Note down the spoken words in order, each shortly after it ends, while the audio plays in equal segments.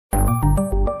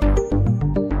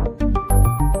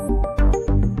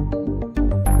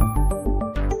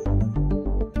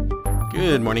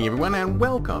Good morning, everyone, and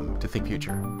welcome to Think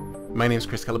Future. My name is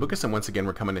Chris Kalabukas, and once again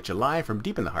we're coming at you live from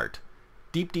deep in the heart,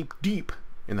 deep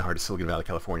in the heart of Silicon Valley,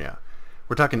 California.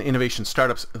 We're talking innovation,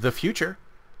 startups, the future,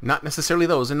 not necessarily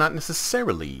those, and not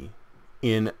necessarily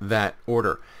in that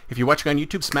order. If you're watching on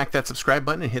YouTube, smack that subscribe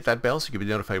button and hit that bell so you can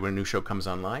be notified when a new show comes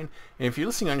online. And if you're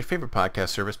listening on your favorite podcast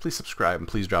service, please subscribe and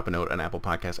please drop a note on Apple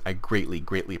Podcasts. I greatly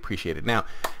appreciate it. Now,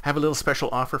 I have a little special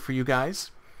offer for you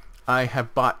guys. I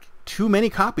have bought too many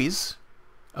copies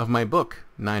of my book,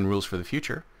 9 Rules for the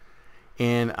Future,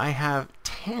 and I have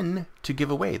 10 to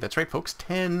give away. That's right, folks,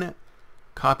 10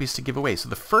 copies to give away. So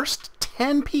the first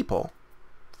 10 people,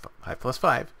 5 plus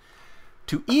 5,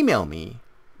 to email me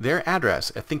their address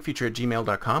at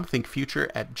thinkfuture@gmail.com,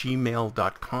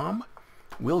 thinkfuture@gmail.com,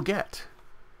 will get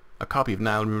a copy of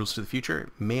 9 Rules to the Future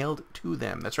mailed to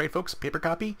them. That's right, folks, paper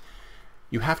copy.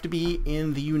 You have to be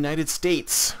in the United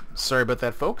States. Sorry about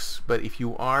that, folks, but if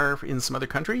you are in some other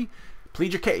country,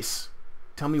 plead your case.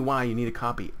 Tell me why you need a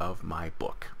copy of my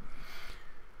book.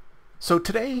 So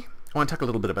today, I want to talk a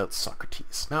little bit about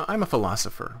Socrates. Now, I'm a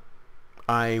philosopher.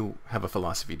 I have a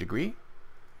philosophy degree,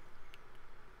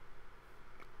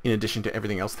 in addition to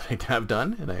everything else that I have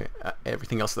done and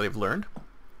everything else that I've learned.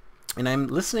 And I'm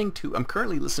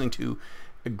currently listening to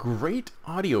a great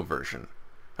audio version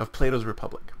of Plato's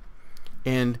Republic.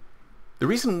 And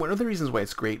one of the reasons why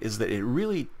it's great is that it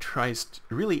really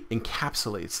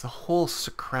encapsulates the whole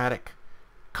Socratic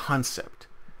concept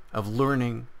of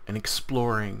learning and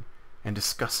exploring and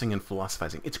discussing and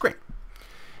philosophizing. It's great.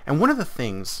 And one of the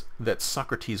things that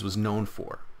Socrates was known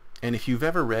for, and if you've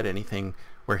ever read anything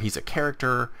where he's a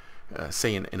character,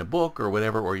 say in a book or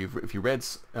whatever, or if you read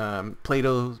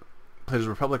Plato's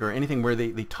Republic or anything where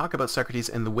they talk about Socrates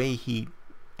and the way he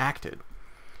acted,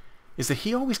 is that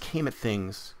he always came at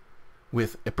things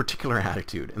with a particular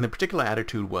attitude. And the particular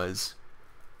attitude was,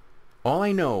 all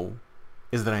I know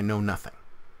is that I know nothing.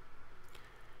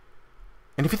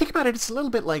 And if you think about it, it's a little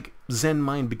bit like Zen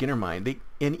mind, beginner mind.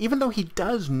 And even though he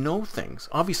does know things,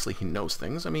 obviously he knows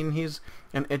things. I mean, he was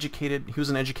an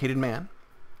educated man.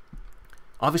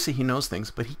 Obviously he knows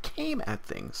things, but he came at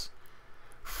things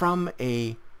from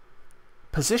a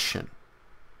position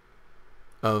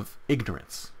of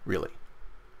ignorance, really.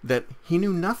 That he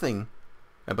knew nothing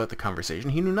about the conversation.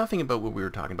 He knew nothing about what we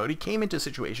were talking about. He came into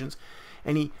situations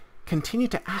and he continued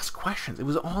to ask questions. It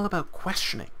was all about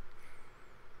questioning.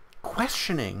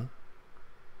 Questioning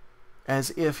as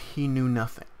if he knew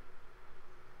nothing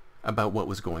about what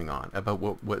was going on, about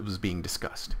what was being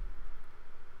discussed.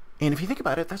 And if you think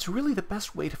about it, that's really the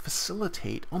best way to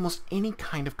facilitate almost any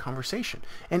kind of conversation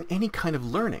and any kind of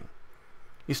learning,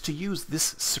 is to use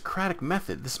this Socratic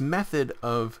method, this method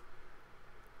of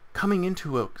coming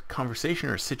into a conversation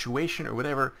or a situation or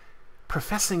whatever,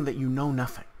 professing that you know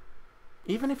nothing.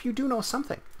 Even if you do know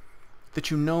something,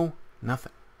 that you know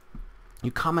nothing.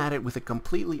 You come at it with a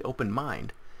completely open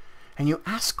mind, and you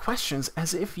ask questions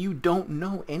as if you don't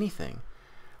know anything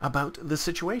about the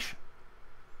situation.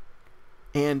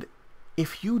 And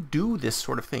if you do this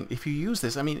sort of thing, if you use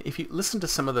this, I mean, if you listen to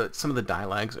some of the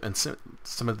dialogues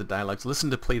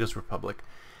listen to Plato's Republic,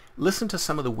 listen to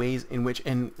some of the ways in which,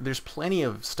 and there's plenty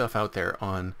of stuff out there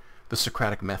on the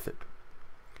Socratic method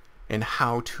and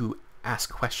how to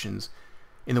ask questions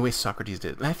in the way Socrates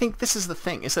did. And I think this is the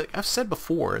thing. It's like I've said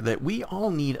before, that we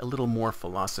all need a little more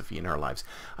philosophy in our lives.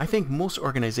 I think most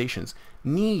organizations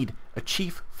need a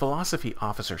chief philosophy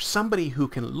officer, somebody who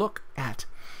can look at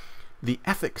the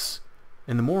ethics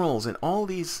and the morals and all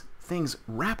these things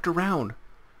wrapped around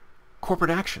corporate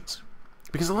actions.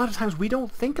 Because a lot of times we don't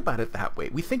think about it that way.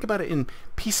 We think about it in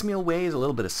piecemeal ways, a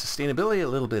little bit of sustainability, a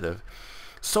little bit of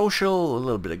social, a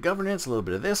little bit of governance, a little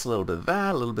bit of this, a little bit of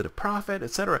that, a little bit of profit,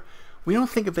 etc. We don't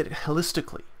think of it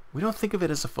holistically. We don't think of it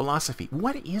as a philosophy.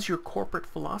 What is your corporate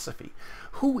philosophy?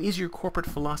 Who is your corporate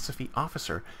philosophy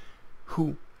officer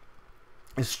who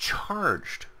is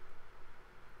charged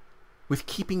with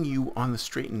keeping you on the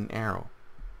straight and narrow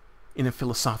in a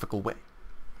philosophical way?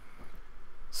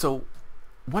 So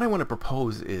what I want to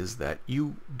propose is that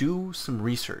you do some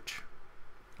research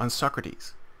on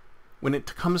Socrates when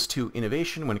it comes to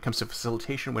innovation, when it comes to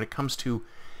facilitation, when it comes to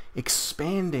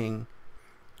expanding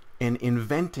and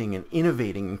inventing and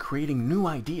innovating and creating new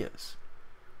ideas.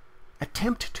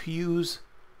 Attempt to use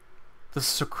the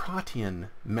Socratean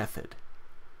method,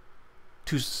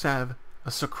 to have a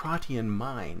Socratean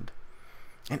mind,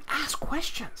 and ask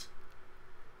questions.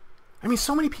 I mean,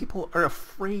 so many people are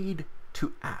afraid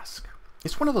to ask.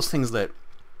 It's one of those things that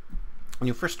when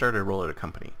you first start a role at a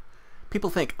company, people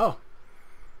think, oh,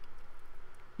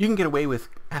 you can get away with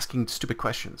asking stupid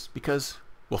questions because,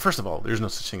 well, first of all, there's no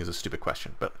such thing as a stupid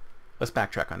question, but let's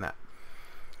backtrack on that.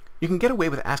 You can get away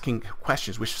with asking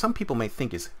questions which some people may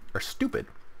think are stupid,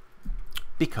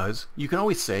 because you can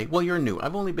always say, well, you're new.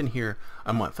 I've only been here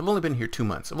a month. I've only been here 2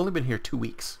 months. I've only been here 2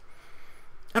 weeks.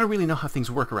 I don't really know how things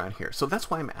work around here. So that's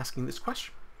why I'm asking this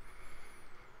question.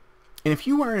 And if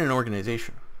you are in an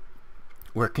organization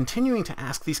where continuing to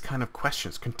ask these kind of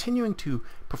questions, continuing to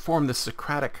perform the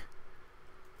Socratic,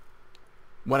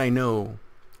 what I know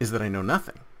is that I know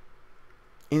nothing,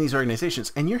 in these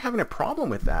organizations, and you're having a problem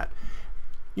with that,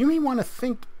 you may want to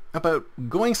think about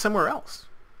going somewhere else.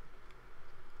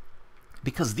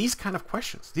 Because these kind of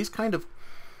questions, these kind of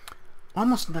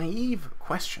almost naive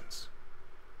questions,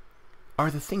 are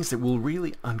the things that will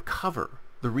really uncover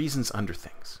the reasons under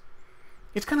things.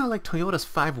 It's kind of like Toyota's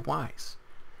 5 whys.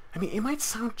 I mean, it might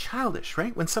sound childish,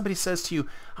 right? When somebody says to you,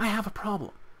 I have a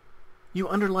problem. You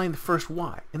underline the first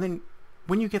why. And then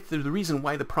when you get to the reason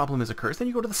why the problem occurs, then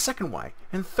you go to the second why,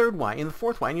 and the third why, and the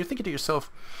fourth why. And you're thinking to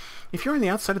yourself, if you're on the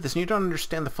outside of this and you don't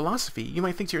understand the philosophy, you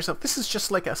might think to yourself, this is just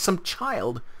like some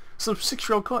child, some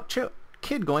 6-year-old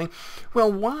kid going,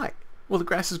 well, why? Well, the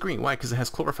grass is green. Why? Because it has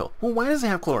chlorophyll. Well, why does it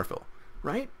have chlorophyll?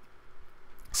 Right?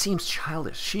 Seems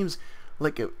childish. Seems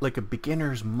like a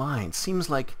beginner's mind. Seems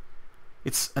like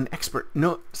it's an expert.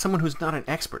 No, someone who's not an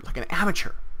expert, like an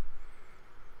amateur.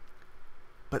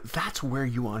 But that's where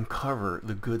you uncover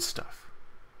the good stuff.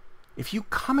 If you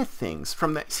come at things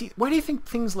from that, see, why do you think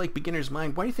things like beginner's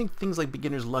mind, why do you think things like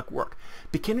beginner's luck work?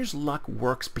 Beginner's luck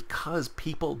works because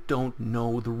people don't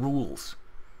know the rules.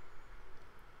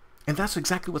 And that's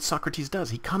exactly what Socrates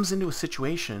does. He comes into a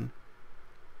situation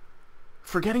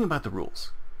forgetting about the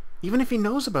rules. Even if he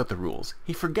knows about the rules,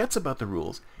 he forgets about the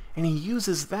rules, and he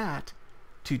uses that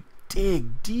to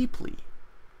dig deeply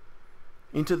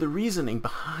into the reasoning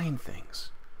behind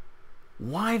things.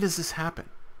 Why does this happen?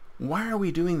 Why are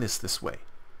we doing this way?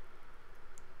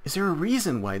 Is there a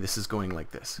reason why this is going like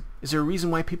this? Is there a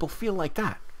reason why people feel like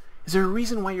that? Is there a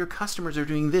reason why your customers are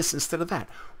doing this instead of that?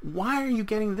 Why are you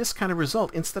getting this kind of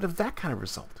result instead of that kind of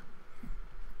result?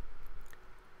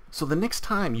 So the next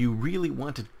time you really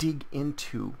want to dig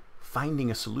into finding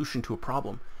a solution to a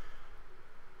problem,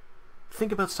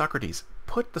 think about Socrates.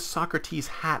 Put the Socrates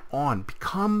hat on.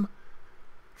 Become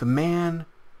the man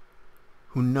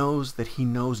who knows that he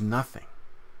knows nothing.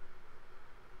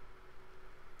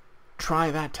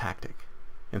 Try that tactic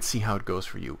and see how it goes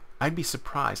for you. I'd be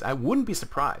surprised. I wouldn't be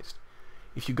surprised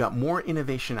if you got more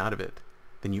innovation out of it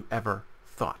than you ever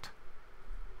thought.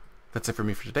 That's it for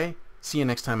me for today. See you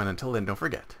next time, and until then, don't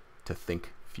forget to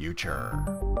think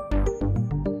future.